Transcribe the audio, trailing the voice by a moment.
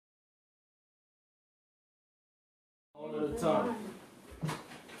all the time.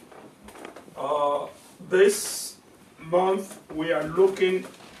 This month we are looking,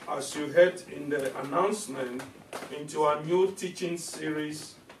 as you heard in the announcement, into a new teaching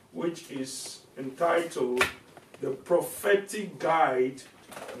series which is entitled The Prophetic Guide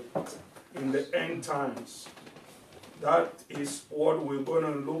in the End Times. That is what we're going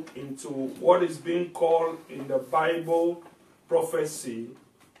to look into, what is being called in the Bible prophecy,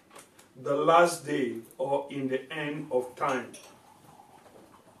 the last day, or in the end of time.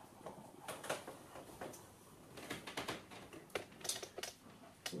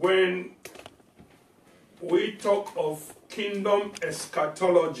 When we talk of kingdom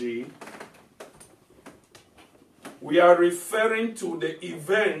eschatology, we are referring to the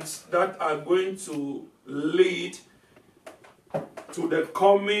events that are going to lead to the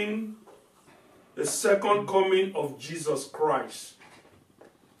second coming of Jesus Christ.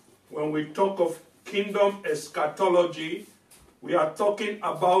 When we talk of kingdom eschatology, we are talking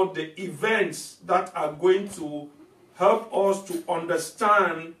about the events that are going to help us to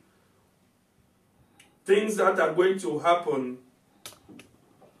understand things that are going to happen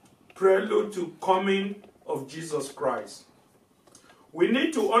prelude to coming of Jesus Christ. We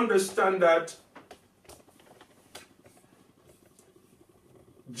need to understand that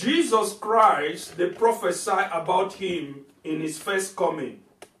Jesus Christ, they prophesy about him in his first coming.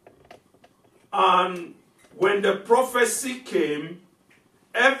 And when the prophecy came,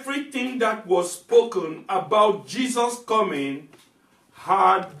 everything that was spoken about Jesus coming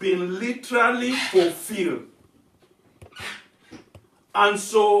had been literally fulfilled. And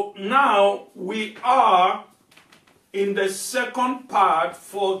so now we are in the second part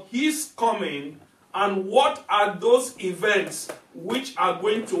for his coming, and what are those events which are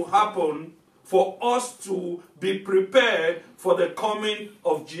going to happen for us to be prepared for the coming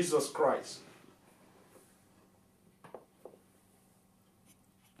of Jesus Christ.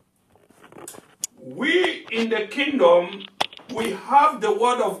 We in the kingdom, we have the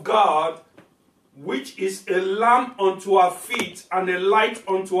word of God, which is a lamp unto our feet and a light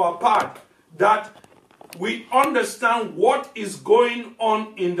unto our path, that we understand what is going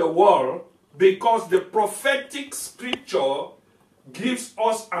on in the world, because the prophetic scripture gives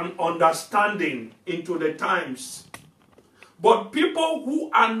us an understanding into the times. But people who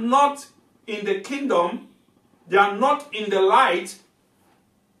are not in the kingdom, they are not in the light,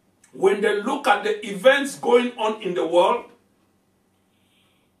 when they look at the events going on in the world,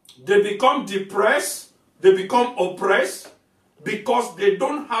 they become depressed, they become oppressed, because they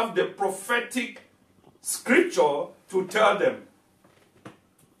don't have the prophetic scripture to tell them.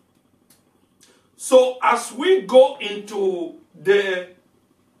 So as we go into the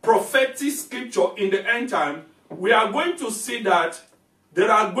prophetic scripture in the end time, we are going to see that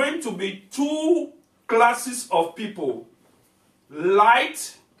there are going to be two classes of people,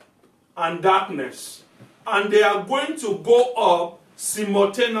 light and darkness, and they are going to go up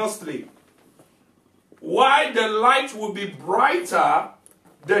simultaneously. While the light will be brighter,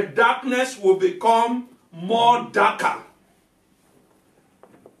 the darkness will become more darker.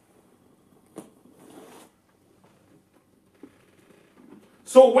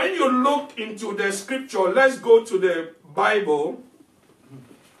 So when you look into the scripture, let's go to the Bible.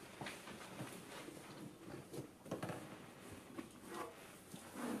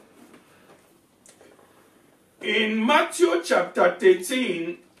 In Matthew chapter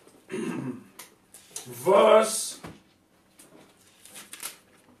 13, verse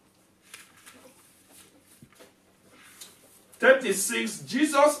 36,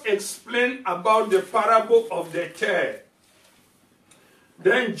 Jesus explained about the parable of the tare.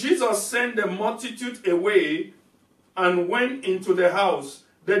 Then Jesus sent the multitude away and went into the house.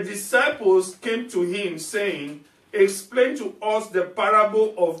 The disciples came to him, saying, "Explain to us the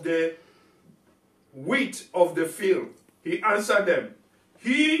parable of the wheat of the field." He answered them,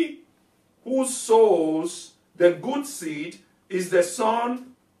 "He who sows the good seed is the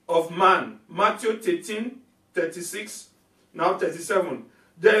Son of Man." Matthew 13, 36, now 37.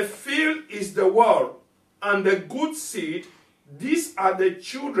 "The field is the world, and the good seed, these are the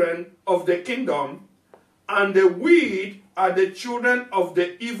children of the kingdom, and the weed are the children of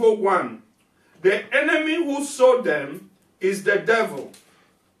the evil one. The enemy who sowed them is the devil.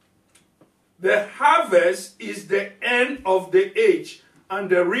 The harvest is the end of the age, and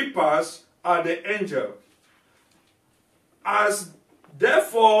the reapers are the angels. As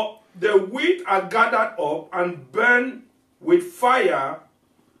therefore the wheat are gathered up and burned with fire,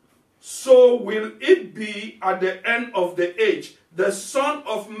 so will it be at the end of the age. The Son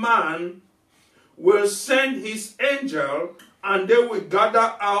of Man will send his angel, and they will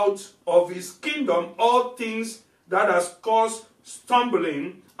gather out of his kingdom all things that has caused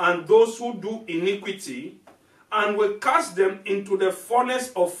stumbling and those who do iniquity, and will cast them into the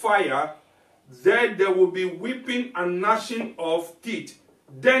furnace of fire. There will be weeping and gnashing of teeth.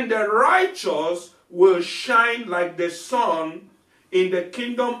 Then the righteous will shine like the sun in the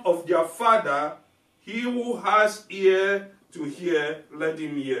kingdom of their Father. He who has ear to hear, let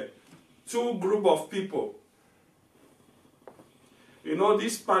him hear. Two group of people. You know,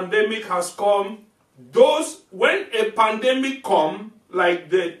 this pandemic has come. When a pandemic comes, like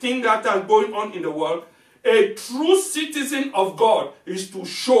the thing that is going on in the world, a true citizen of God is to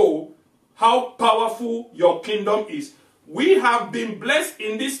show how powerful your kingdom is. We have been blessed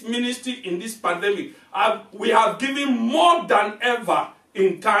in this ministry, in this pandemic. We have given more than ever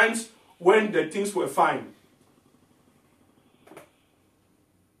in times when the things were fine.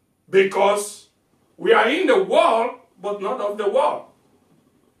 Because we are in the world, but not of the world.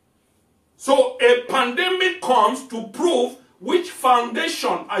 So a pandemic comes to prove which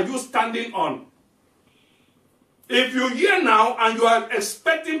foundation are you standing on. If you're here now and you are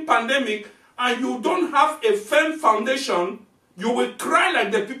expecting pandemic and you don't have a firm foundation, you will cry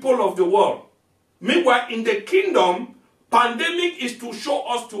like the people of the world. Meanwhile, in the kingdom, pandemic is to show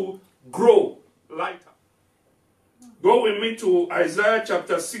us to grow lighter. Go with me to Isaiah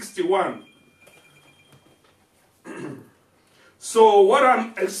chapter 61. So what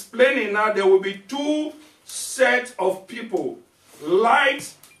I'm explaining now, there will be two sets of people,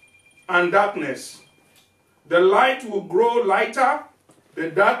 light and darkness. The light will grow lighter, the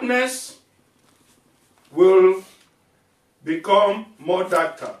darkness will become more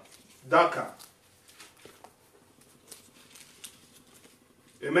darker.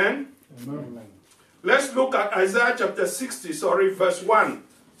 Amen? Amen. Let's look at Isaiah chapter 60, verse 1.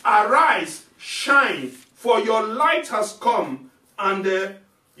 Arise, shine, for your light has come, and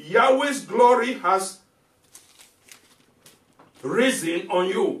Yahweh's glory has risen on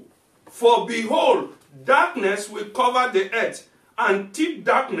you. For behold, darkness will cover the earth, and thick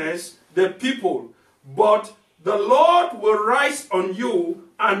darkness the people. But the Lord will rise on you,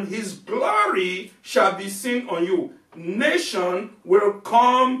 and his glory shall be seen on you. Nation will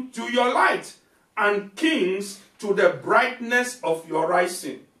come to your light, and kings to the brightness of your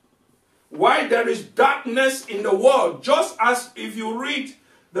rising. Why there is darkness in the world, just as if you read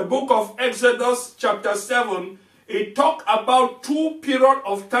the book of Exodus chapter 7, it talks about two periods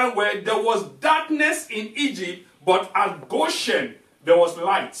of time where there was darkness in Egypt, but at Goshen there was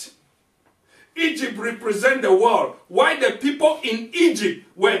light. Egypt represents the world. Why the people in Egypt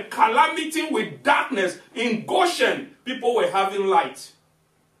were calamity with darkness, in Goshen people were having light.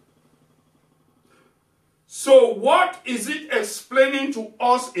 So what is it explaining to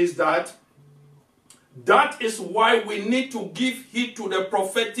us is that is why we need to give heed to the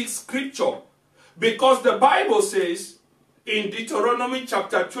prophetic scripture. Because the Bible says in Deuteronomy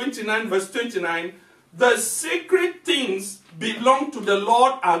chapter 29 verse 29, the secret things belong to the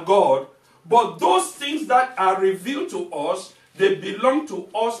Lord our God, but those things that are revealed to us, they belong to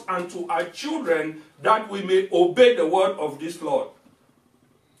us and to our children, that we may obey the word of this Lord.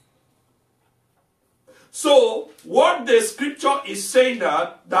 So, what the scripture is saying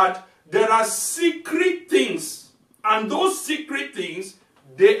that there are secret things, and those secret things,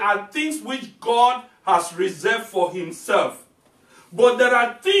 they are things which God has reserved for himself. But there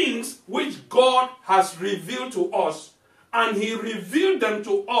are things which God has revealed to us, and he revealed them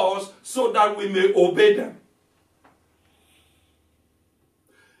to us so that we may obey them.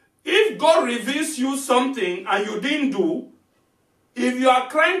 If God reveals you something and you didn't do, if you are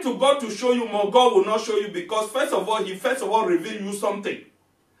crying to God to show you more, God will not show you, because first of all, he revealed you something.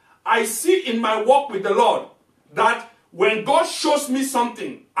 I see in my walk with the Lord that when God shows me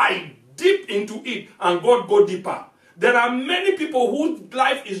something, I dip into it and God go deeper. There are many people whose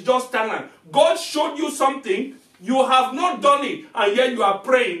life is just talent. God showed you something, you have not done it, and yet you are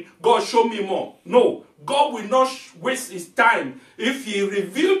praying, God show me more. No, God will not waste his time if he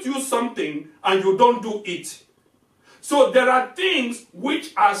revealed you something and you don't do it. So there are things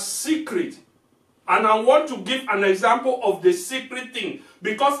which are secret. And I want to give an example of the secret thing,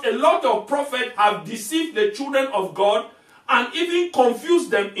 because a lot of prophets have deceived the children of God and even confused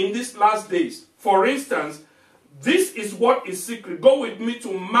them in these last days. For instance, this is what is secret. Go with me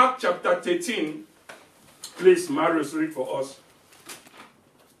to Mark chapter 13. Please, Marius, read for us.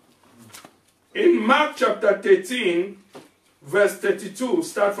 In Mark chapter 13, verse 32,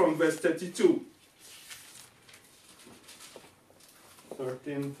 start from verse 32.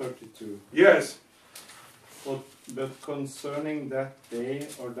 13:32. Yes. But concerning that day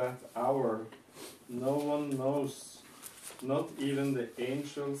or that hour, no one knows, not even the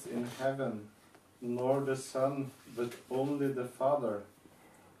angels in heaven, nor the Son, but only the Father.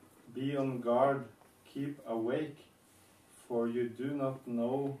 Be on guard, keep awake, for you do not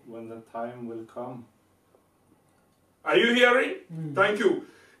know when the time will come. Are you hearing? Thank you.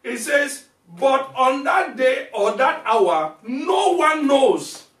 It says, but on that day or that hour, no one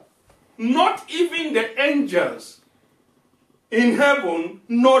knows, not even the angels in heaven,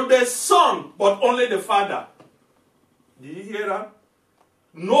 nor the Son, but only the Father. Did you hear that?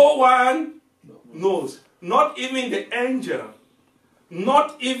 No one knows, not even the angel,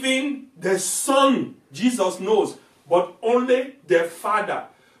 not even the Son, Jesus knows, but only the Father.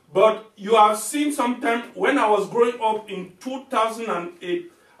 But you have seen sometime when I was growing up in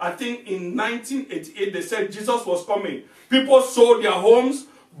 2008, I think in 1988, they said Jesus was coming. People sold their homes,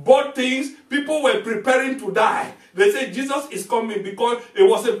 bought things, people were preparing to die. They said Jesus is coming because it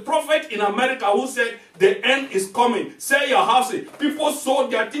was a prophet in America who said the end is coming. Sell your houses. People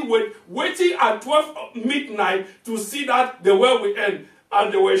sold their thing, waiting at 12 midnight to see that the world will end.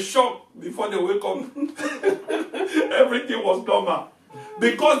 And they were shocked before they wake up. Everything was normal.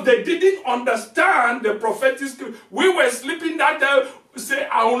 Because they didn't understand the prophetic script. We were sleeping that day, say,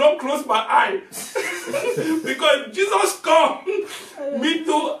 I will not close my eye. Because Jesus come, me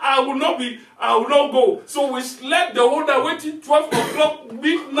too, I will not go. So we slept the whole night, waiting 12 o'clock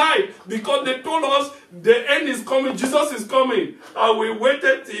midnight, because they told us the end is coming, Jesus is coming. And we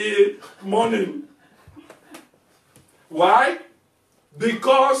waited till morning. Why?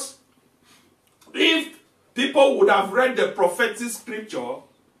 Because if people would have read the prophetic scripture,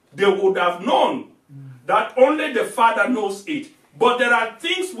 they would have known that only the Father knows it. But there are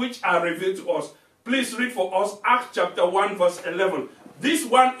things which are revealed to us. Please read for us Acts chapter 1 verse 11. This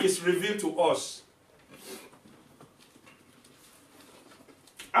one is revealed to us.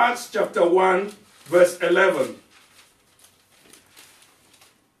 Acts chapter 1 verse 11.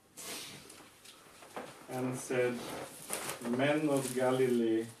 And said, Men of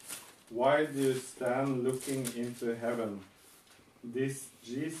Galilee, why do you stand looking into heaven? This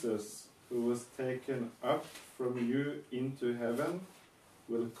Jesus, who was taken up from you into heaven,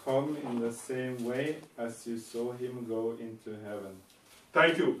 will come in the same way as you saw him go into heaven.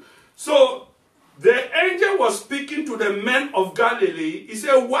 Thank you. So, the angel was speaking to the men of Galilee. He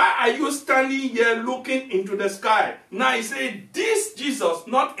said, why are you standing here looking into the sky? Now he said, this Jesus,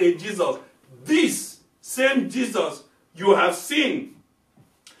 not a Jesus, this same Jesus you have seen,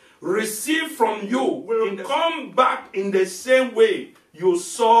 received from you, will come back in the same way you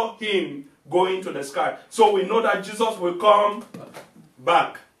saw him going to the sky. So we know that Jesus will come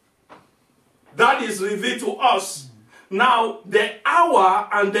back. That is revealed to us. Now, the hour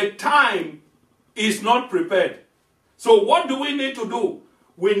and the time is not prepared. So what do we need to do?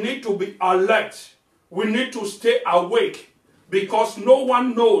 We need to be alert. We need to stay awake, because no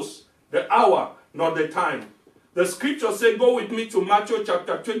one knows the hour nor the time. The scripture says, go with me to Matthew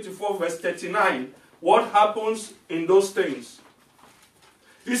chapter 24 verse 39. What happens in those things?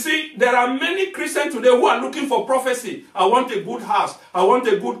 You see, there are many Christians today who are looking for prophecy. I want a good house. I want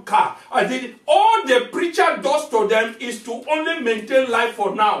a good car. All the preacher does to them is to only maintain life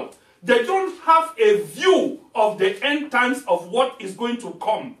for now. They don't have a view of the end times of what is going to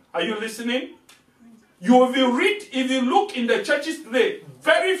come. Are you listening? If you look in the churches today,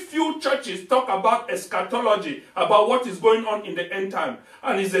 very few churches talk about eschatology, about what is going on in the end time.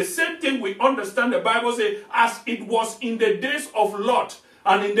 And it's the same thing we understand the Bible says, as it was in the days of Lot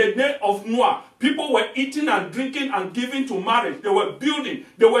and in the day of Noah. People were eating and drinking and giving to marriage. They were building.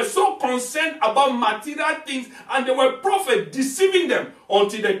 They were so concerned about material things, and they were prophets deceiving them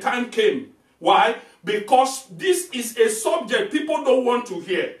until the time came. Why? Because this is a subject people don't want to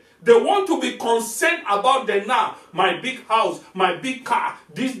hear. They want to be concerned about the now. My big house, my big car,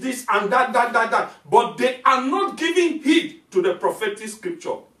 this, and that. But they are not giving heed to the prophetic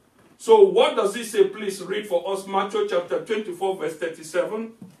scripture. So what does it say? Please read for us Matthew chapter 24 verse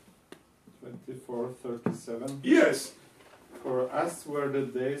 37. 24:37. Yes. For as were the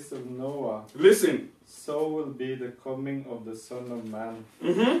days of Noah, Listen. so will be the coming of the Son of Man.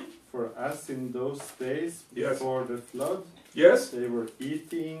 For as in those days before the flood, they were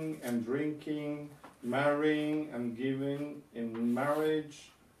eating and drinking, marrying and giving in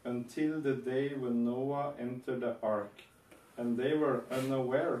marriage, until the day when Noah entered the ark. And they were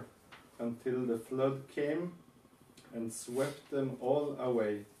unaware until the flood came and swept them all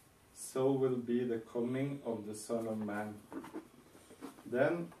away. So will be the coming of the Son of Man.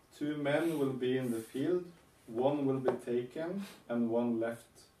 Then 2 men will be in the field, one will be taken and one left.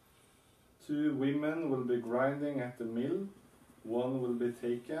 2 women will be grinding at the mill, one will be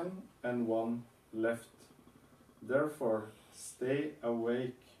taken and one left. Therefore stay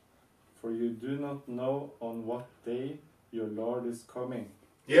awake, for you do not know on what day your Lord is coming.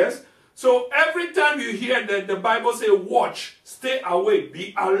 Yes? So every time you hear that the Bible say, watch, stay awake,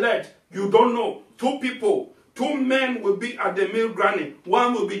 be alert, you don't know. Two men will be at the mill grinding.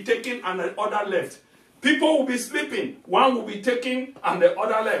 One will be taken and the other left. People will be sleeping. One will be taken and the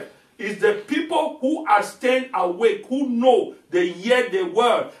other left. It's the people who are staying awake, who know, they hear the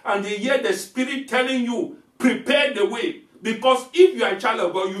word, and they hear the Spirit telling you, prepare the way. Because if you are a child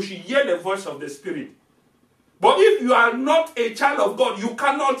of God, you should hear the voice of the Spirit. But if you are not a child of God, you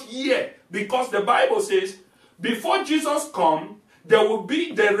cannot hear. Because the Bible says, before Jesus comes, there will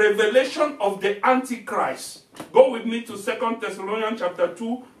be the revelation of the Antichrist. Go with me to 2 Thessalonians chapter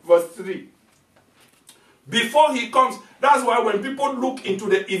 2, verse 3. Before he comes, that's why when people look into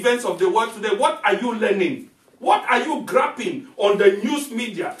the events of the world today, what are you learning? What are you grabbing on the news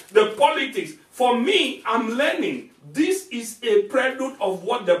media, the politics? For me, I'm learning. This is a prelude of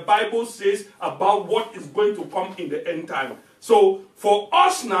what the Bible says about what is going to come in the end time. So for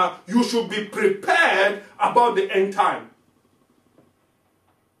us now, you should be prepared about the end time.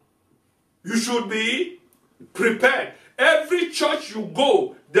 You should be prepared. Every church you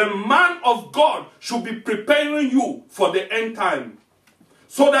go, the man of God should be preparing you for the end time.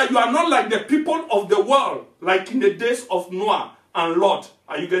 So that you are not like the people of the world, like in the days of Noah and Lot.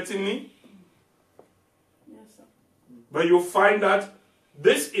 Are you getting me? Yes, sir. But you find that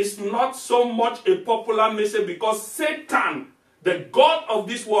this is not so much a popular message because Satan, the God of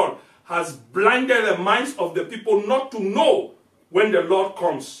this world, has blinded the minds of the people not to know when the Lord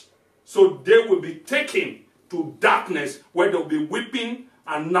comes. So they will be taken to darkness where there will be weeping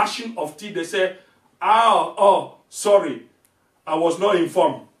and gnashing of teeth. They say, sorry, I was not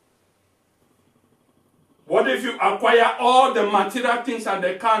informed. What if you acquire all the material things and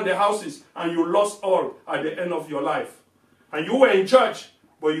the car and the houses and you lost all at the end of your life? And you were in church,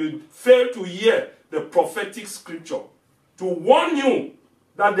 but you failed to hear the prophetic scripture to warn you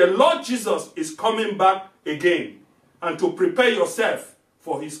that the Lord Jesus is coming back again and to prepare yourself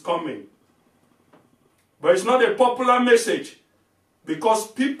for his coming. But it's not a popular message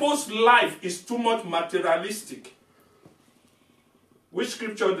because people's life is too much materialistic. Which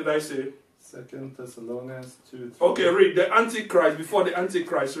scripture did I say? 2 Thessalonians 2:3. Okay, read the Antichrist, before the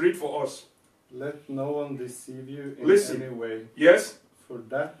Antichrist. Read for us. Let no one deceive you in Listen. any way. Yes? For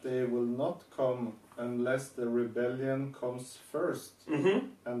that day will not come unless the rebellion comes first,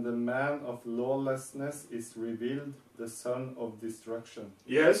 and the man of lawlessness is revealed, the son of destruction.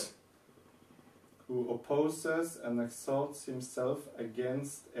 Yes? Who opposes and exalts himself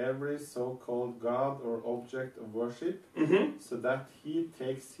against every so-called God or object of worship, so that he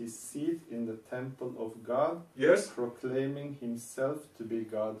takes his seat in the temple of God, Yes? proclaiming himself to be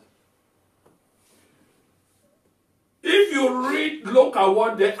God. If you look at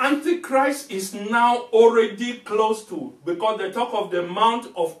what the Antichrist is now already close to, because they talk of the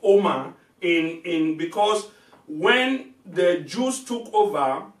Mount of Omar, because when the Jews took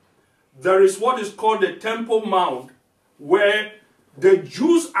over, there is what is called the Temple Mount, where the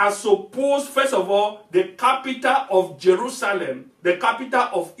Jews are supposed, first of all, the capital of Jerusalem, the capital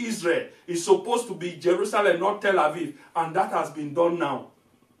of Israel, is supposed to be Jerusalem, not Tel Aviv, and that has been done now.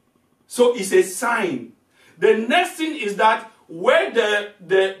 So it's a sign. The next thing is that where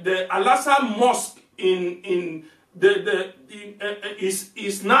the Al-Aqsa Mosque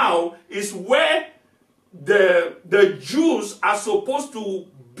is now is where the Jews are supposed to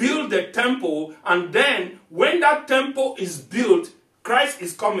build the temple, and then when that temple is built, Christ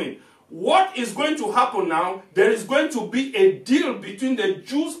is coming. What is going to happen now? There is going to be a deal between the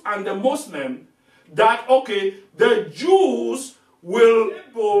Jews and the Muslims that, okay, the Jews will be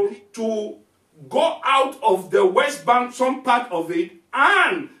able to go out of the West Bank, some part of it,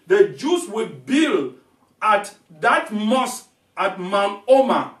 and the Jews will build at that mosque at Mount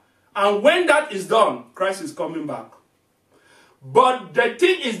Omar. And when that is done, Christ is coming back. But the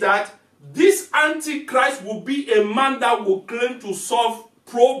thing is that this Antichrist will be a man that will claim to solve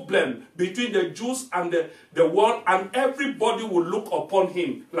problem between the Jews and the world, and everybody will look upon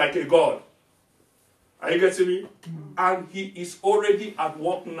him like a god. Are you getting me? And he is already at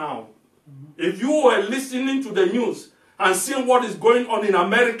work now. If you were listening to the news and seeing what is going on in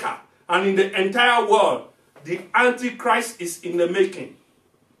America and in the entire world, the Antichrist is in the making.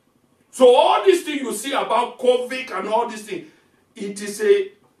 So all these things you see about COVID and all these things, it is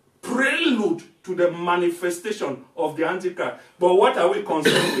a prelude to the manifestation of the Antichrist. But what are we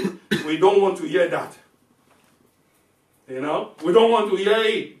concerned with? We don't want to hear that. You know? We don't want to hear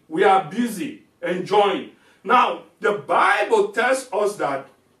it. We are busy enjoying. Now, the Bible tells us that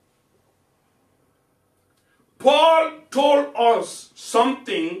Paul told us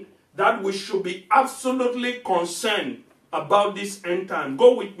something that we should be absolutely concerned about this end time.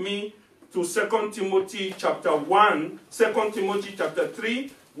 Go with me to 2 Timothy chapter 1, 2 Timothy chapter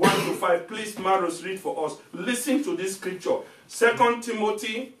 3, 1 to 5. Please, Maros, read for us. Listen to this scripture. 2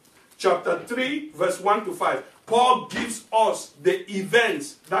 Timothy chapter 3, verse 1 to 5. Paul gives us the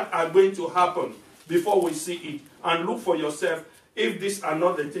events that are going to happen before we see it. And look for yourself if these are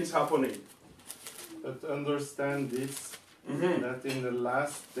not the things happening. But understand this, that in the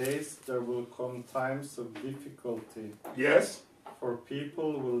last days there will come times of difficulty. Yes. For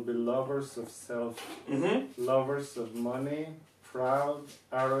people will be lovers of self, lovers of money, proud,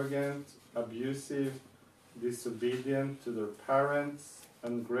 arrogant, abusive, disobedient to their parents,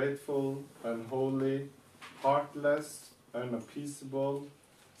 ungrateful, unholy, heartless, unappeasable,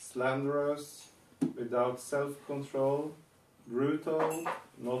 slanderous, without self-control, brutal,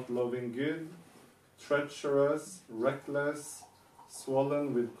 not loving good, treacherous, reckless,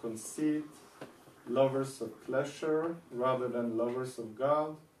 swollen with conceit, lovers of pleasure rather than lovers of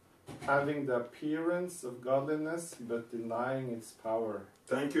God, having the appearance of godliness but denying its power.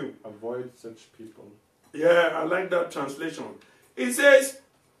 Thank you. Avoid such people. Yeah, I like that translation. It says,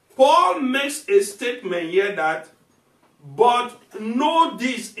 Paul makes a statement here that, but know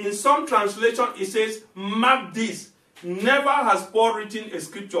this. In some translation, it says, mark this. Never has Paul written a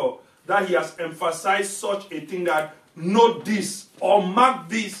scripture that he has emphasized such a thing that, know this or mark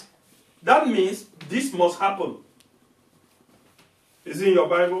this. That means this must happen. Is it in your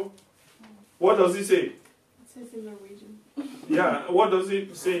Bible? What does it say? It says in Norwegian. Yeah, what does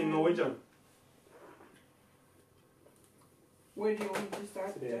it say in Norwegian? Where do you want to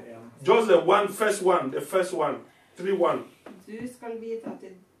start? Just the first one, 3:1. Du skal vite at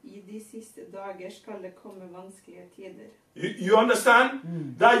I de siste dager skal det komme vanskelige tider. You understand?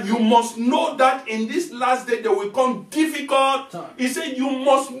 That you must know that in this last day there will come difficult. He said you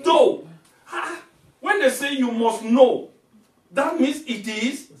must know. When they say you must know, that means it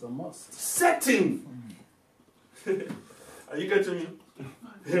is It's a must. certain. Are you getting me?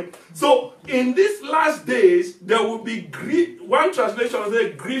 So in these last days there will be one translation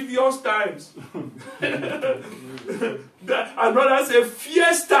says grievous times. Another say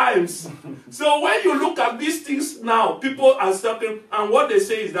fierce times. So when you look at these things now, people are talking, and what they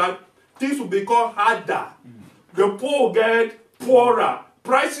say is that things will become harder. The poor will get poorer.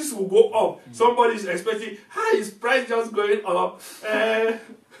 Prices will go up. Somebody is expecting, how is price just going up?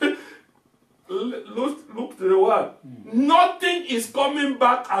 Look to the world. Nothing is coming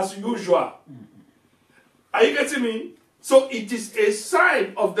back as usual. Are you getting me? So it is a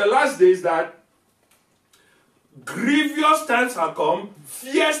sign of the last days that grievous times are come,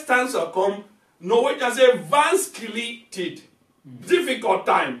 fierce times are come. Norwegian say vanskelig tid. Difficult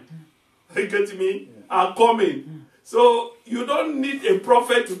time. Are you getting me? Are coming. So you don't need a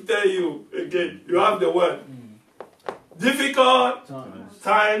prophet to tell you again. You have the word. Difficult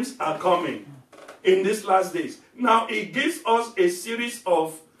times are coming in these last days. Now, it gives us a series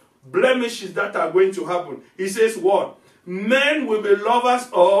of blemishes that are going to happen. He says what? Men will be lovers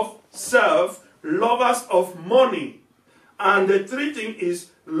of self, lovers of money. And the three things is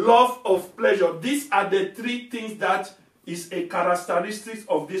love of pleasure. These are the three things that is a characteristic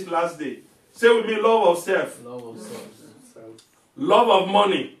of this last day. Say with me, love of self. Love of self. Love of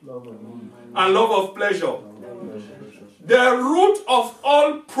money. Love of money. And love of pleasure. The root of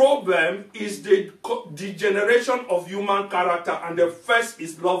all problem is the degeneration of human character, and the first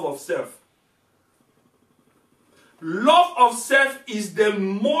is love of self. Love of self is the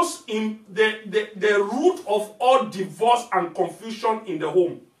most the root of all divorce and confusion in the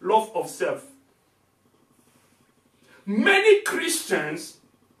home. Love of self. Many Christians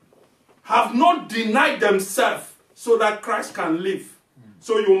have not denied themselves so that Christ can live.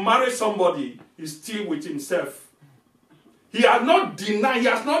 So you marry somebody, he's still with himself. He has not denied, he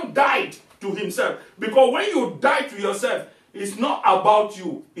has not died to himself. Because when you die to yourself, it's not about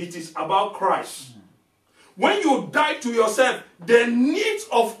you, it is about Christ. When you die to yourself, the needs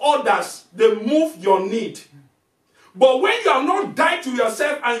of others, they move your need. But when you have not died to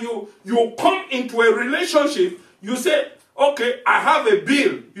yourself and you come into a relationship, you say, okay, I have a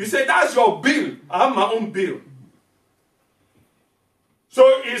bill. You say, that's your bill. I have my own bill.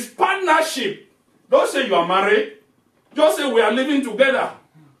 So it's partnership. Don't say you are married. Just say we are living together.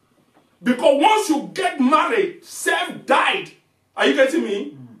 Because once you get married, self died. Are you getting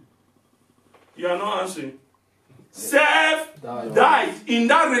me? You are not answering. Self died in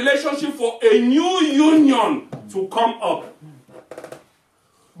that relationship for a new union to come up.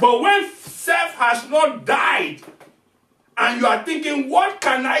 But when self has not died, and you are thinking, what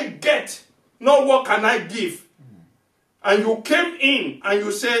can I get? Not what can I give? And you came in and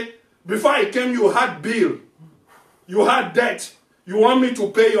you said, Before I came, you had bill. You had debt. You want me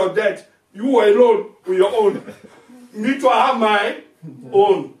to pay your debt. You were alone with your own. Me to have my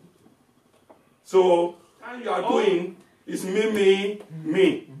own. So, what you are doing is me.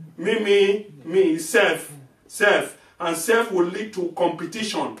 Self. And self will lead to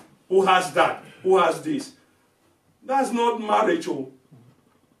competition. Who has that? Who has this? That's not marriage.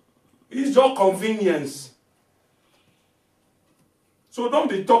 It's your convenience. So don't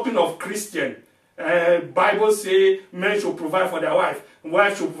be talking of Christian. Bible say men should provide for their wife.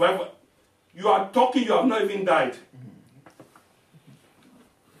 Wife should provide for... You are talking, you have not even died.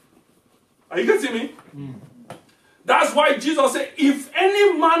 Are you getting me? That's why Jesus said, if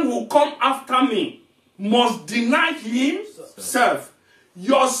any man will come after me, must deny himself.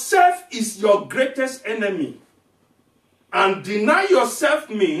 Yourself is your greatest enemy. And deny yourself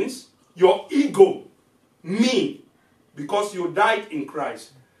means your ego, me, because you died in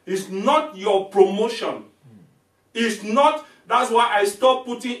Christ. It's not your promotion. It's not, that's why I stopped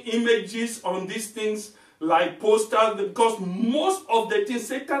putting images on these things like posters, because most of the things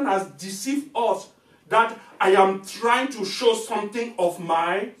Satan has deceived us that I am trying to show something of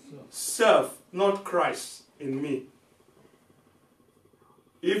myself, not Christ in me.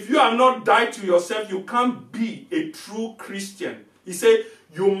 If you have not died to yourself, you can't be a true Christian. He said,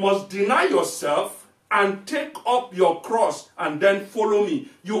 you must deny yourself and take up your cross and then follow me.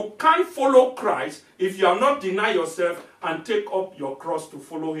 You can't follow Christ if you have not denied yourself and take up your cross to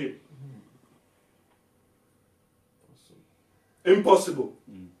follow him. Impossible.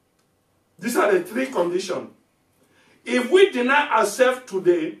 These are the three conditions. If we deny ourselves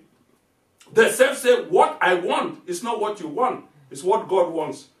today, the self says, what I want is not what you want. It's what God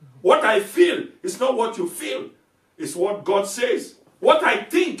wants. What I feel is not what you feel. It's what God says. What I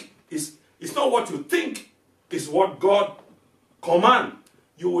think is not what you think. It's what God commands.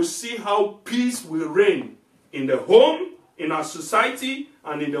 You will see how peace will reign in the home, in our society,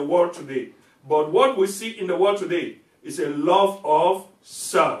 and in the world today. But what we see in the world today is a love of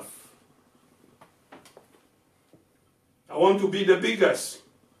self. I want to be the biggest.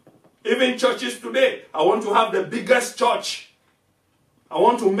 Even churches today, I want to have the biggest church. I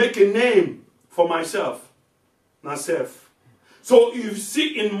want to make a name for myself. So you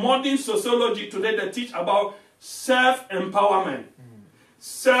see in modern sociology today, they teach about self-empowerment,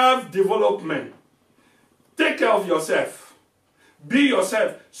 self-development. Take care of yourself. Be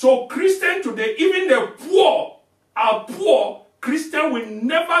yourself. So Christian today, even the poor are poor. Christian will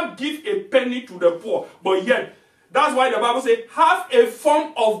never give a penny to the poor. But yet, that's why the Bible says, have a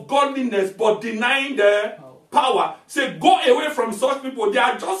form of godliness, but denying the power. Say, go away from such people. They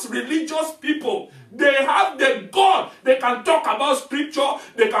are just religious people. They have the God. They can talk about scripture.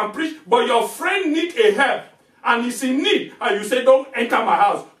 They can preach. But your friend needs a help. And he's in need. And you say, don't enter my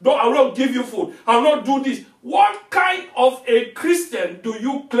house. I will not give you food. I will not do this. What kind of a Christian do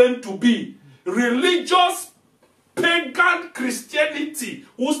you claim to be? Religious, pagan Christianity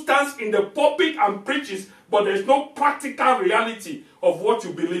who stands in the pulpit and preaches, but there's no practical reality of what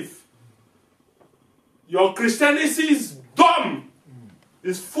you believe. Your Christianity is dumb.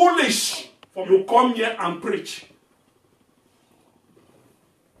 It's foolish for you to come here and preach.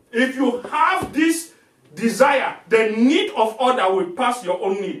 If you have this desire, the need of others will pass your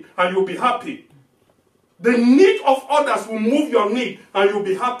own need and you'll be happy. The need of others will move your need and you'll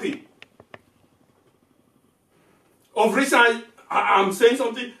be happy. Of recent, I'm saying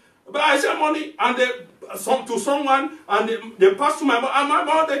something, but I send money and to someone and they pass to my mom. And my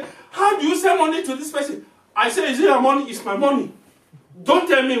mom, how do you send money to this person? I say, is it your money? It's my money. Don't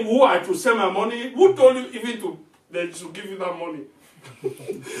tell me who I to send my money. Who told you even they should give you that money?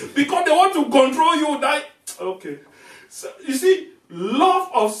 Because they want to control you. Okay. So, you see, love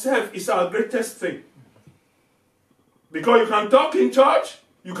of self is our greatest thing. Because you can talk in church,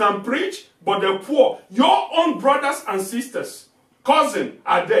 you can preach, but the poor, your own brothers and sisters, cousins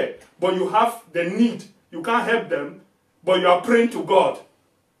are there, but you have the need. You can't help them, but you are praying to God.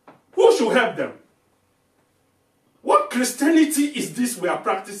 Who should help them? What Christianity is this we are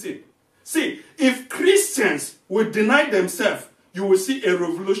practicing? See, if Christians will deny themselves, you will see a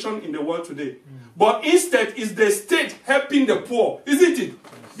revolution in the world today. But instead, it's the state helping the poor, isn't it?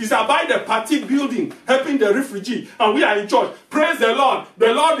 It's about the party building, helping the refugee, and we are in church. Praise the Lord.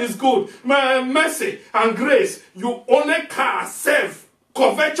 The Lord is good. Mercy and grace. You only can serve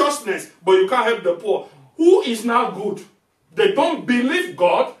covetousness, but you can't help the poor. Who is now good? They don't believe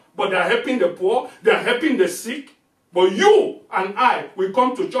God, but they are helping the poor. They are helping the sick. But you and I, we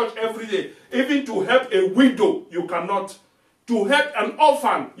come to church every day. Even to help a widow, you cannot. To help an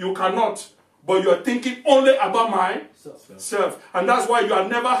orphan, you cannot. But you are thinking only about Self. And that's why you are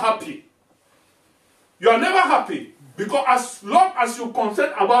never happy. You are never happy. Because as long as you're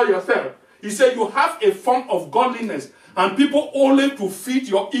concerned about yourself, he said you have a form of godliness. And people only to feed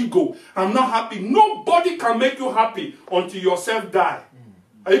your ego. I'm not happy. Nobody can make you happy until yourself die.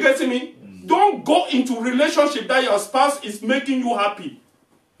 Are you getting me? Don't go into relationship that your spouse is making you happy.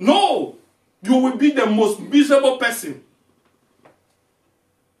 No. You will be the most miserable person.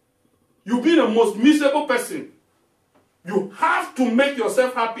 You'll be the most miserable person. You have to make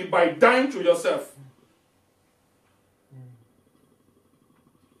yourself happy by dying to yourself.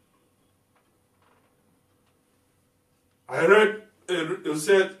 I read, it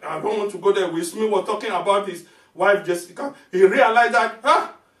said, I don't want to go there. Will Smith was talking about his wife Jessica. He realized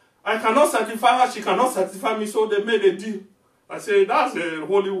that, I cannot satisfy her, she cannot satisfy me, so they made a deal. I said, that's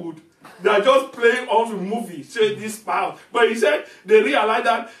Hollywood. They are just playing off the movie, say this power. But he said, they realized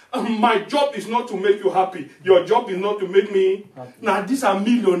that my job is not to make you happy. Your job is not to make me happy. Now, these are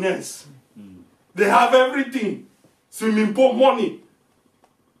millionaires. They have everything. Swimming pool, money.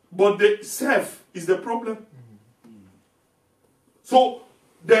 But the self is the problem. So,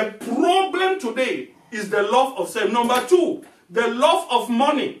 the problem today is the love of self. Number two, the love of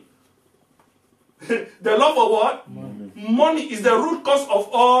money. The love of what? Money is the root cause of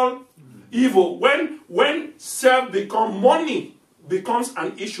all evil. When self becomes money, becomes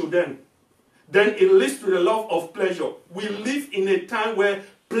an issue then it leads to the love of pleasure. We live in a time where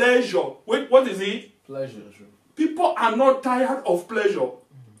pleasure, wait, what is it? Pleasure. People are not tired of pleasure.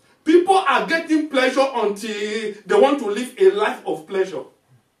 People are getting pleasure until they want to live a life of pleasure.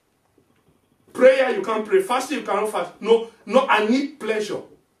 Prayer, you can't pray. Fasting, you cannot fast. No, I need pleasure.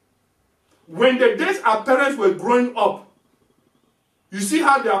 When the days our parents were growing up, you see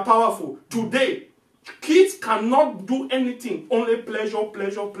how they are powerful. Today, kids cannot do anything. Only pleasure,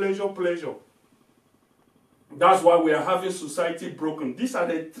 pleasure, pleasure, pleasure. That's why we are having society broken. These are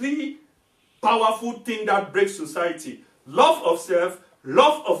the three powerful things that break society. Love of self,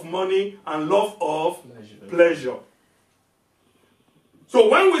 love of money, and love of pleasure. So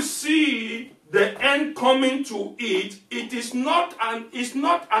when we see the end coming to it, it is not an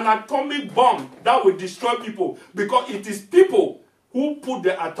atomic bomb that will destroy people, because it is people who put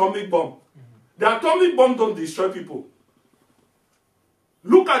the atomic bomb. The atomic bomb don't destroy people.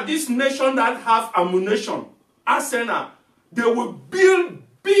 Look at this nation that have ammunition, arsenal. They will build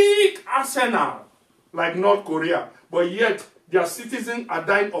big arsenal like North Korea, but yet their citizens are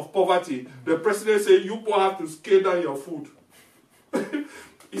dying of poverty. The president said, you people have to scale down your food.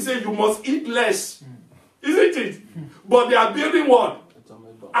 He said, you must eat less. Isn't it? But they are building what?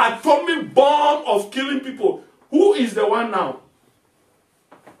 Atomic bomb of killing people. Who is the one now?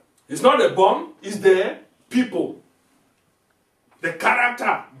 It's not a bomb, it's the people. The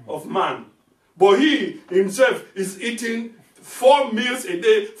character of man. But he himself is eating 4 meals a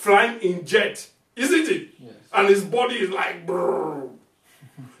day, flying in jet. Isn't it? Yes. And his body is like, brrr.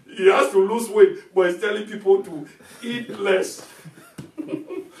 He has to lose weight, but he's telling people to eat less.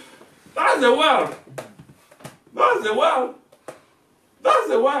 That's the world. That's the world. That's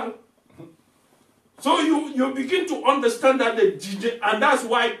the world. So you begin to understand that and that's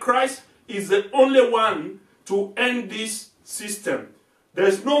why Christ is the only one to end this system.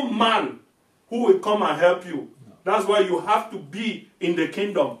 There's no man who will come and help you. That's why you have to be in the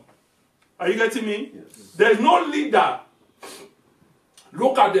kingdom. Are you getting me? Yes. There's no leader.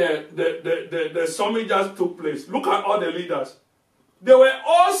 Look at the summit just took place. Look at all the leaders. They were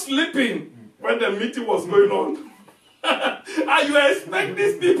all sleeping when the meeting was going on. And you expect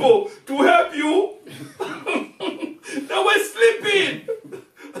these people to help you? They were sleeping.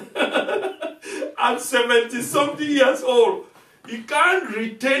 At 70-something years old, he can't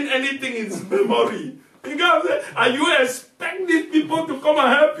retain anything in his memory. And you expect these people to come and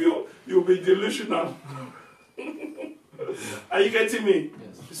help you? You'll be delusional. Are you getting me?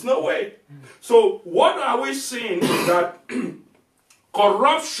 Yes. There's no way. So what are we saying is that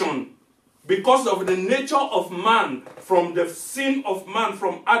corruption, because of the nature of man, from the sin of man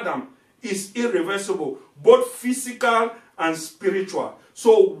from Adam, is irreversible, both physical and spiritual.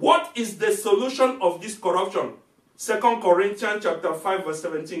 So what is the solution of this corruption? 2 Corinthians chapter 5 verse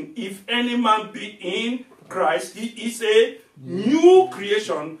 17. If any man be in Christ, he is a new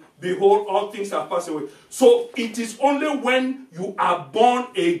creation. Behold, all things have passed away. So it is only when you are born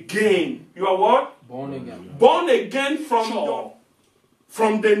again. You are what? Born again. Born again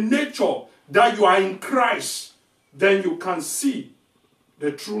from the nature that you are in Christ. Then you can see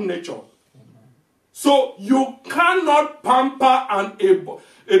the true nature. So you cannot pamper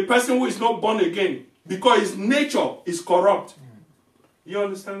a person who is not born again, because his nature is corrupt. You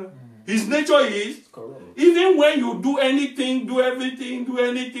understand that? His nature is, even when you do anything,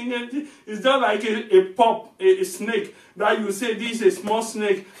 it's not like a snake that you say this is a small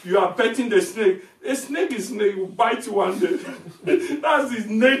snake, you are petting the snake. A snake is snake, will bite you one day. That's his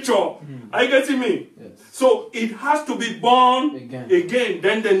nature. Are you getting me? Yes. So it has to be born again.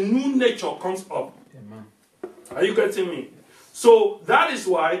 Then the new nature comes up. Amen. Are you getting me? So that is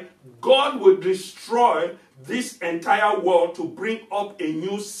why God will destroy this entire world to bring up a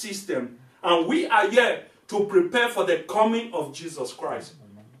new system. And we are here to prepare for the coming of Jesus Christ.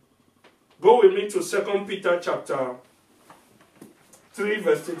 Go with me to 2 Peter chapter 3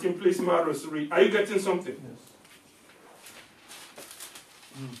 verse 18. Please, Maros, read. Are you getting something? Yes.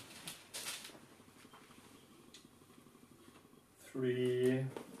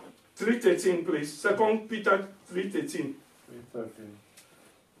 3:13, please. 2 Peter 3:13. 3:13.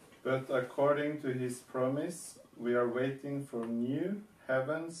 But according to his promise, we are waiting for new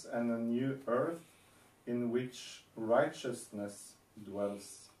heavens and a new earth in which righteousness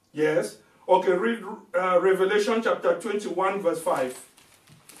dwells. Yes. Okay, read Revelation chapter 21 verse 5.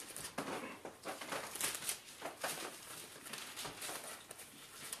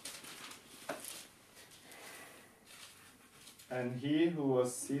 And he who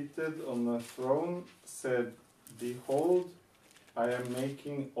was seated on the throne said, Behold, I am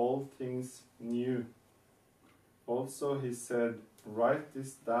making all things new. Also he said, Write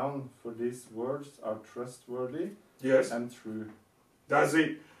this down, for these words are trustworthy and true. That's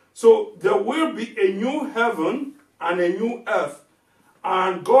it. So there will be a new heaven and a new earth.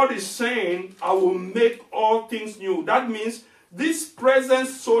 And God is saying, I will make all things new. That means this present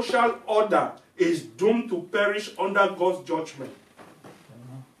social order is doomed to perish under God's judgment.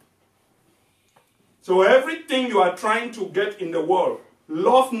 So everything you are trying to get in the world,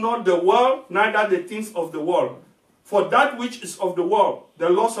 love not the world, neither the things of the world. For that which is of the world, the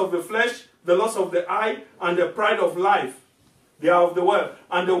lust of the flesh, the lust of the eye, and the pride of life, they are of the world.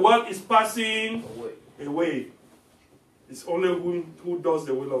 And the world is passing away. It's only who does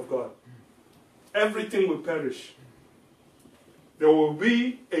the will of God. Everything will perish. There will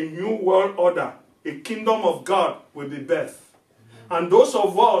be a new world order. A kingdom of God will be birthed. And those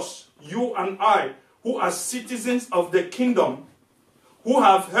of us, you and I, who are citizens of the kingdom, who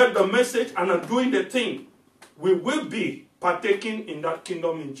have heard the message and are doing the thing, we will be partaking in that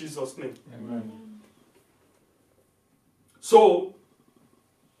kingdom in Jesus' name. Amen. So,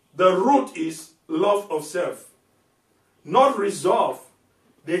 the root is love of self. Not resolve.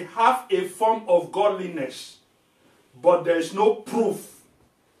 They have a form of godliness, but there is no proof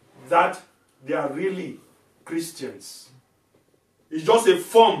that they are really Christians. It's just a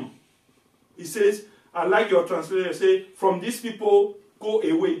form. It says, I like your translation, say, from these people, go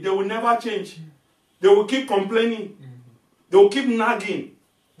away. They will never change. They will keep complaining. They will keep nagging.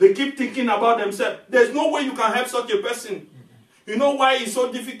 They keep thinking about themselves. There's no way you can help such a person. You know why it's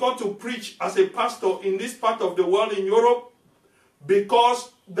so difficult to preach as a pastor in this part of the world in Europe?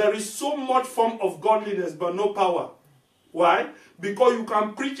 Because there is so much form of godliness but no power. Why? Because you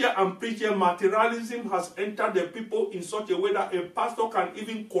can preach here and preach here. Materialism has entered the people in such a way that a pastor can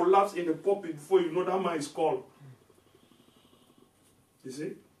even collapse in the pulpit before you know that man is called. You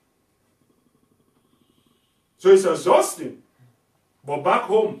see? So it's exhausting. But back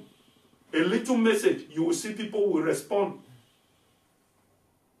home, a little message, you will see people will respond.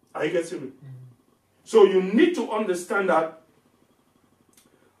 Are you getting me? So you need to understand that.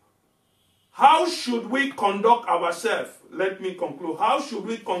 How should we conduct ourselves? Let me conclude. How should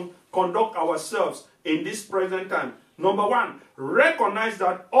we conduct ourselves in this present time? Number one, recognize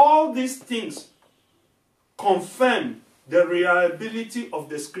that all these things confirm the reliability of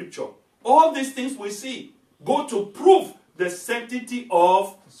the scripture. All these things we see go to prove the sanctity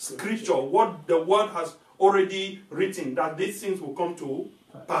of scripture, what the word has already written, that these things will come to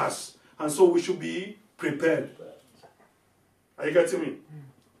pass. And so we should be prepared. Are you getting me?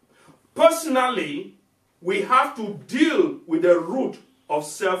 Personally, we have to deal with the root of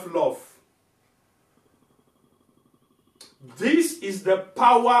self-love. This is the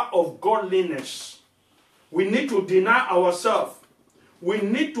power of godliness. We need to deny ourselves. We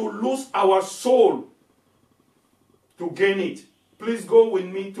need to lose our soul to gain it. Please go with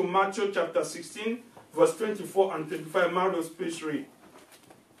me to Matthew chapter 16, verse 24 and 25. Marcos, please read.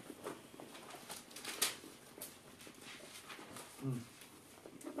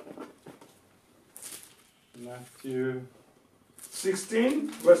 Matthew 16,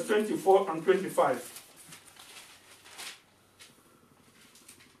 verse 24 and 25.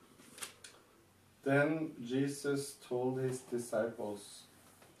 Then Jesus told his disciples,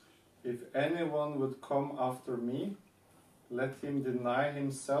 If anyone would come after me, let him deny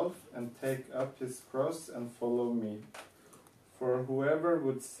himself and take up his cross and follow me. For whoever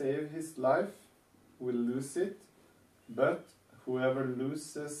would save his life will lose it, but whoever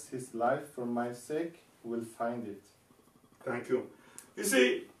loses his life for my sake will find it. Thank you. You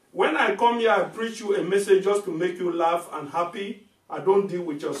see, when I come here, I preach you a message just to make you laugh and happy. I don't deal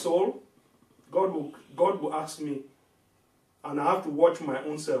with your soul. God will ask me, and I have to watch my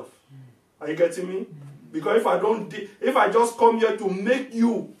own self. Are you getting me? Because if I just come here to make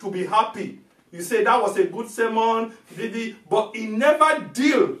you to be happy, you say that was a good sermon, but it never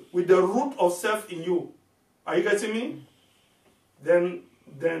deal with the root of self in you. Are you getting me? Then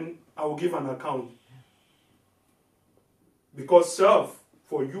I will give an account. Because self,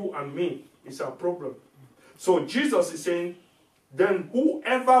 for you and me, is a problem. So Jesus is saying, then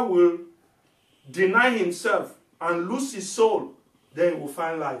whoever will deny himself and lose his soul, then will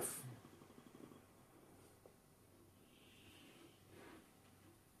find life.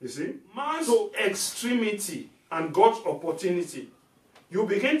 You see? Man's extremity and God's opportunity. You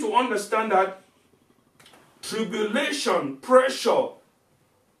begin to understand that tribulation, pressure,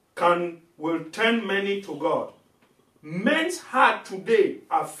 will turn many to God. Men's heart today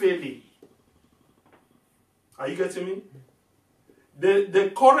are failing. Are you getting me?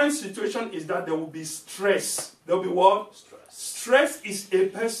 The current situation is that there will be stress. There will be what? Stress is a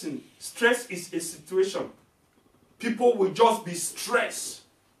person. Stress is a situation. People will just be stressed.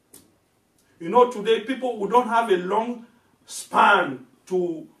 You know, today people who don't have a long span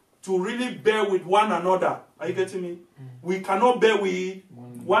to really bear with one another. Are you getting me? We cannot bear with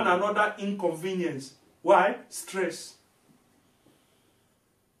one another inconvenience. Why? Stress.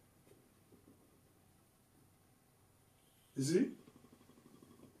 You see?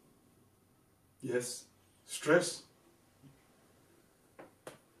 Yes. Stress.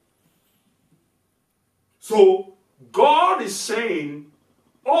 So, God is saying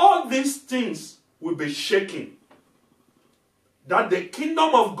all these things will be shaken. That the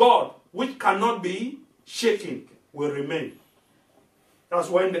kingdom of God, which cannot be shaken, will remain. That's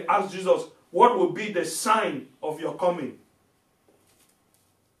when they asked Jesus, what will be the sign of your coming?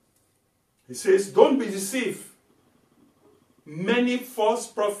 He says, don't be deceived. Many false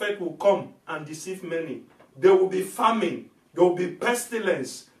prophets will come and deceive many. There will be famine. There will be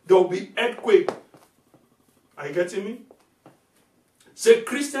pestilence. There will be earthquake. Are you getting me? Say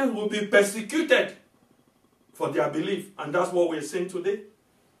Christians will be persecuted for their belief. And that's what we're saying today.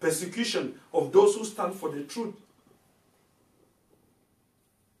 Persecution of those who stand for the truth.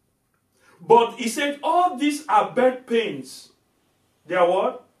 But he said all these are birth pains. They are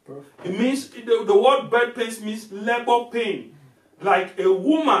what? Perfect. It means, the word birth pains means labor pain. Like a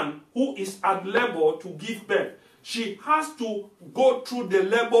woman who is at labor to give birth. She has to go through the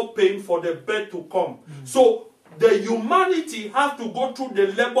labor pain for the birth to come. So the humanity has to go through the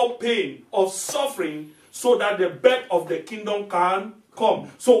labor pain of suffering so that the birth of the kingdom can come.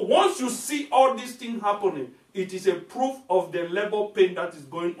 So once you see all these things happening, it is a proof of the labor pain that is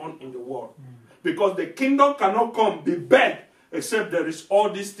going on in the world. Because the kingdom cannot come, be birthed, except there is all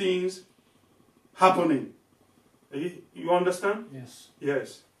these things happening. You understand? Yes.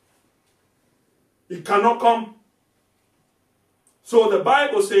 Yes. It cannot come. So the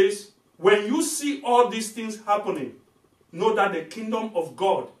Bible says, when you see all these things happening, know that the kingdom of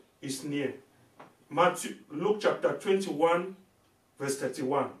God is near. Luke chapter 21, verse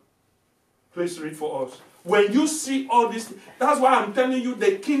 31. Please read for us. When you see all this, that's why I'm telling you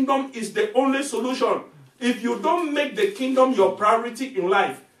the kingdom is the only solution. If you don't make the kingdom your priority in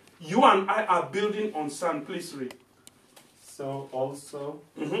life, you and I are building on sand. Please read. So also,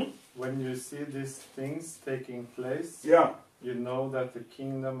 when you see these things taking place, you know that the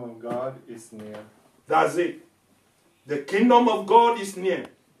kingdom of God is near. That's it. The kingdom of God is near.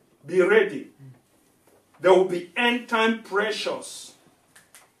 Be ready. There will be end time pressures.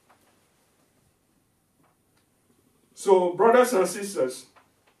 So, brothers and sisters,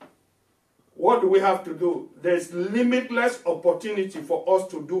 what do we have to do? There's limitless opportunity for us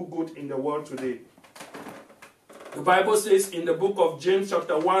to do good in the world today. The Bible says in the book of James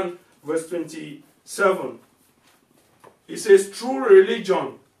chapter 1 verse 27, it says true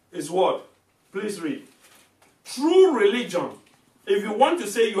religion is what? Please read. True religion. If you want to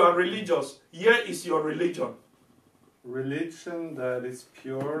say you are religious, here is your religion. Religion that is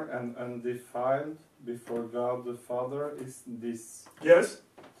pure and undefiled before God the Father is this. Yes.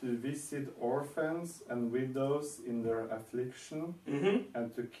 To visit orphans and widows in their affliction,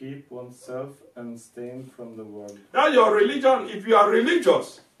 and to keep oneself unstained from the world. That's your religion. If you are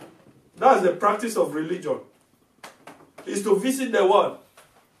religious, that's the practice of religion. Is to visit the what?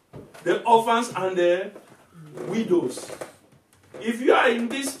 The orphans and the widows. If you are in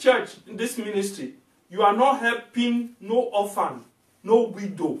this church, in this ministry, you are not helping no orphan, no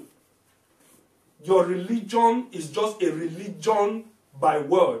widow. Your religion is just a religion by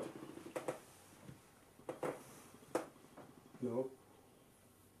word. No.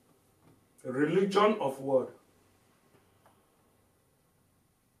 A religion of word.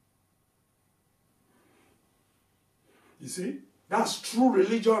 You see? That's true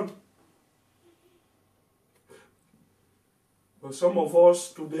religion. But some of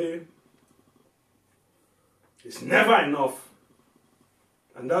us today, it's never enough.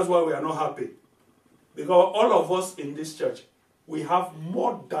 And that's why we are not happy. Because all of us in this church, we have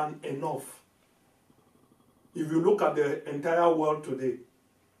more than enough. If you look at the entire world today,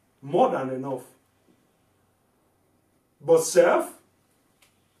 more than enough. But self,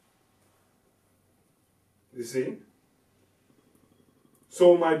 you see?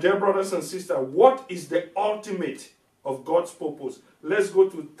 So my dear brothers and sisters, what is the ultimate of God's purpose? Let's go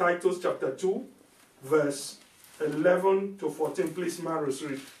to Titus chapter 2, verse 11 to 14. Please, Marius,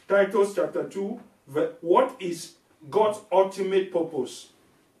 read. Titus chapter 2, what is God's ultimate purpose?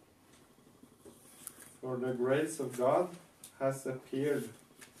 For the grace of God has appeared,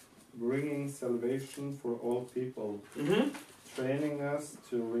 bringing salvation for all people, training us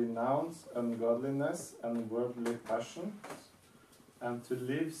to renounce ungodliness and worldly passions, and to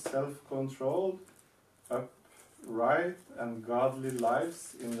live self-controlled, upright, and godly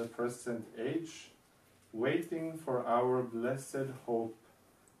lives in the present age, waiting for our blessed hope,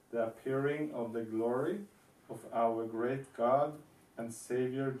 the appearing of the glory of our great God and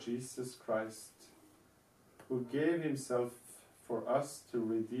Savior Jesus Christ, who gave himself for us to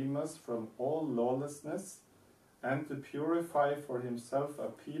redeem us from all lawlessness and to purify for himself a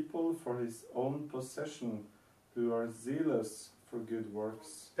people for his own possession, who are zealous for good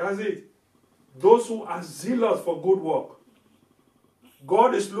works. That's it. Those who are zealous for good work.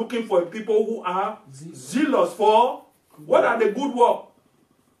 God is looking for people who are zealous for what are the good work?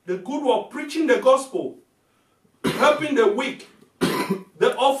 The good work, preaching the gospel, helping the weak,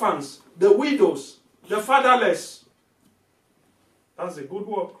 the orphans, the widows, the fatherless. That's a good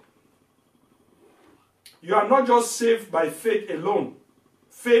work. You are not just saved by faith alone.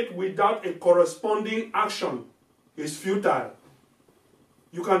 Faith without a corresponding action is futile.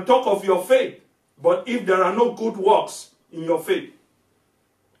 You can talk of your faith, but if there are no good works in your faith,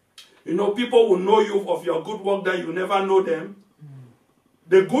 you know, people will know you of your good work that you never know them.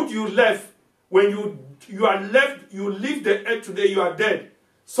 The good you left, when you are left, you leave the earth today, you are dead.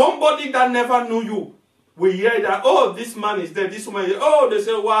 Somebody that never knew you will hear that, oh, this man is dead, this woman is dead. Oh, they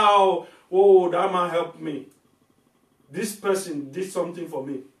say, wow, oh, that man helped me. This person did something for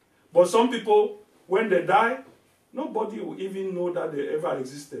me. But some people, when they die, nobody will even know that they ever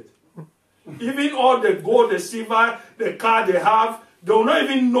existed. Even all the gold, the silver, the car they have, they will not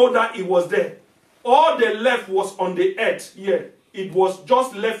even know that it was there. All they left was on the earth here. It was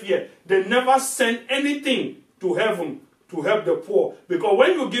just left here. They never sent anything to heaven to help the poor. Because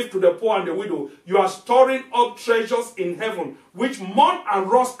when you give to the poor and the widow, you are storing up treasures in heaven, which moth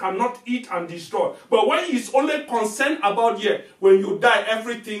and rust cannot eat and destroy. But when it's only concerned about here, when you die,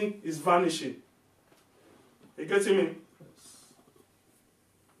 everything is vanishing. You get me?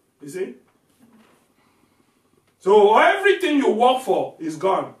 You see? So everything you work for is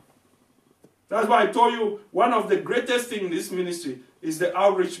gone. That's why I told you one of the greatest things in this ministry is the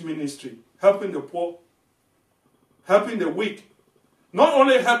outreach ministry. Helping the poor, helping the weak. Not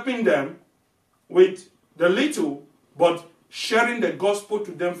only helping them with the little, but sharing the gospel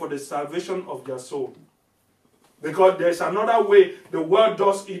to them for the salvation of their soul. Because there's another way the world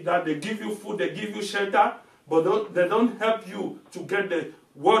does it, that they give you food, they give you shelter, but they don't help you to get the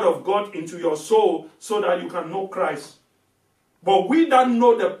word of God into your soul so that you can know Christ. But we that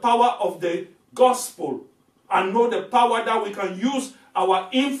know the power of the gospel and know the power that we can use our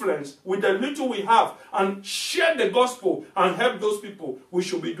influence with the little we have and share the gospel and help those people, we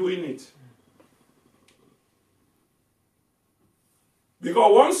should be doing it.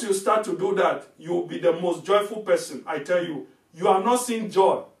 Because once you start to do that, you will be the most joyful person. I tell you, you are not seeing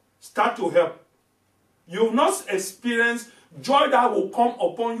joy. Start to help. You will not experience joy that will come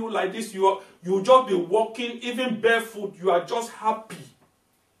upon you like this. You will just be walking, even barefoot. You are just happy.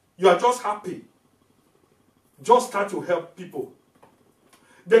 You are just happy. Just start to help people.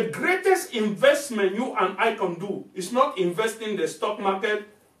 The greatest investment you and I can do is not investing in the stock market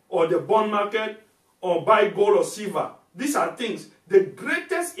or the bond market or buy gold or silver. These are things. The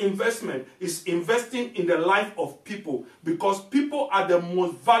greatest investment is investing in the life of people, because people are the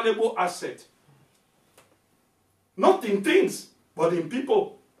most valuable asset. Not in things, but in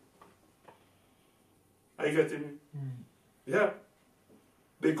people. Are you getting me? Yeah.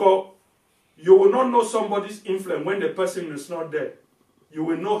 Because you will not know somebody's influence when the person is not there. You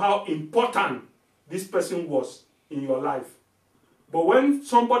will know how important this person was in your life. But when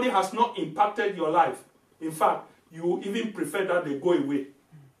somebody has not impacted your life, in fact, you even prefer that they go away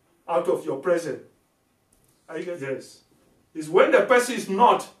out of your presence. Yes. It's when the person is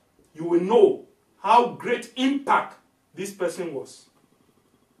not, you will know how great impact this person was.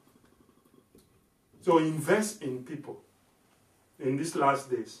 So invest in people in these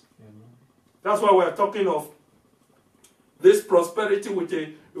last days. That's why we're talking of this prosperity with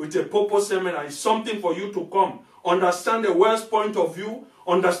a purpose seminar. It's something for you to come. Understand the world's point of view.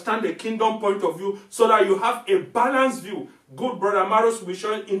 Understand the kingdom point of view. So that you have a balanced view. Good Brother Maros will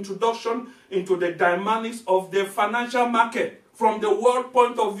show an introduction into the dynamics of the financial market from the world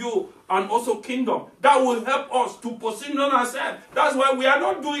point of view and also kingdom. That will help us to position ourselves. That's why we are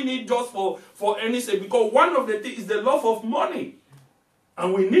not doing it just for any sake. Because one of the things is the love of money.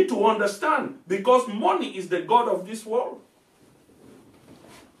 And we need to understand, because money is the god of this world.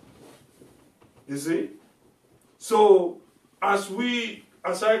 You see? So, as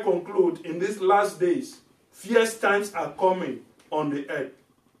I conclude, in these last days, fierce times are coming on the earth.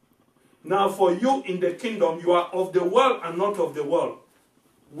 Now, for you in the kingdom, you are of the world and not of the world.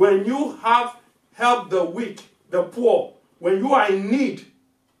 When you have helped the weak, the poor, when you are in need,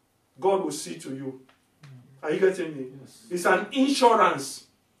 God will see to you. Are you getting me? Yes. It's an insurance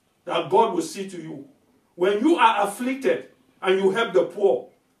that God will see to you. When you are afflicted and you help the poor,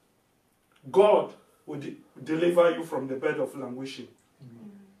 God will deliver you from the bed of languishing.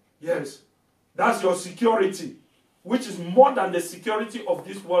 Yes. That's your security, which is more than the security of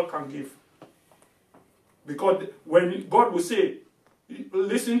this world can give. Because when God will say,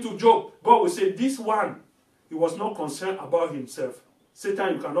 listen to Job, God will say, this one, he was not concerned about himself.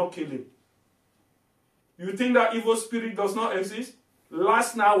 Satan, you cannot kill him. You think that evil spirit does not exist?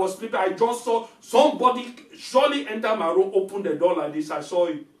 Last night I was sleeping, I just saw somebody surely enter my room, open the door like this. I saw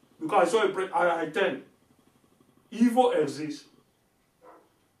it. Because I saw it, I turned. Evil exists.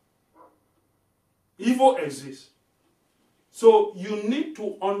 Evil exists. So you need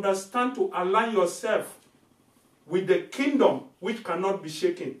to understand to align yourself with the kingdom which cannot be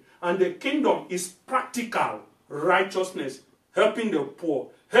shaken. And the kingdom is practical righteousness, helping the poor,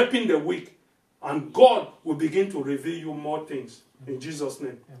 helping the weak. And God will begin to reveal you more things in Jesus'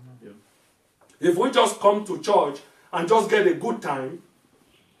 name. Yeah. If we just come to church and just get a good time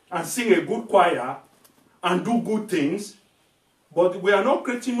and sing a good choir and do good things, but we are not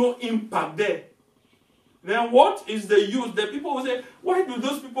creating no impact there, then what is the use? The people will say, why do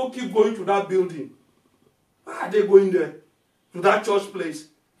those people keep going to that building? Why are they going there? To that church place?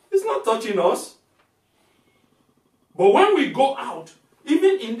 It's not touching us. But when we go out,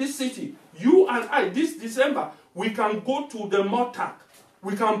 even in this city, you and I, this December, we can go to the Motak.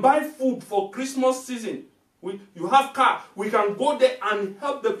 We can buy food for Christmas season. You have car. We can go there and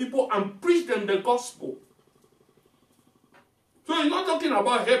help the people and preach them the gospel. So it's not talking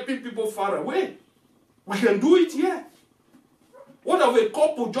about helping people far away. We can do it here. What of a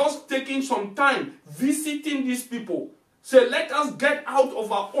couple just taking some time visiting these people? Say, let us get out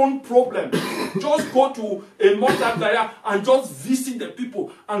of our own problem. Just go to a Motak area and just visit the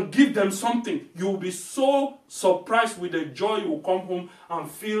people and give them something. You will be so surprised with the joy you will come home and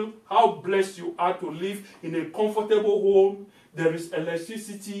feel how blessed you are to live in a comfortable home. There is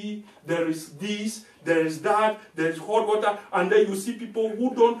electricity, there is this, there is that, there is hot water, and then you see people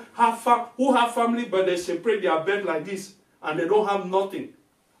who don't have who have family, but they separate their bed like this, and they don't have nothing.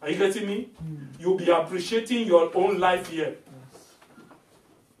 Are you getting me? You'll be appreciating your own life here.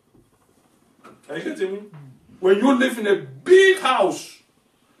 Are you getting me? When you live in a big house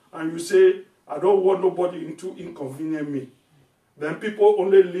and you say, I don't want nobody to inconvenience me, then people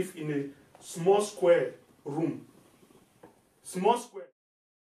only live in a small square room. Small square.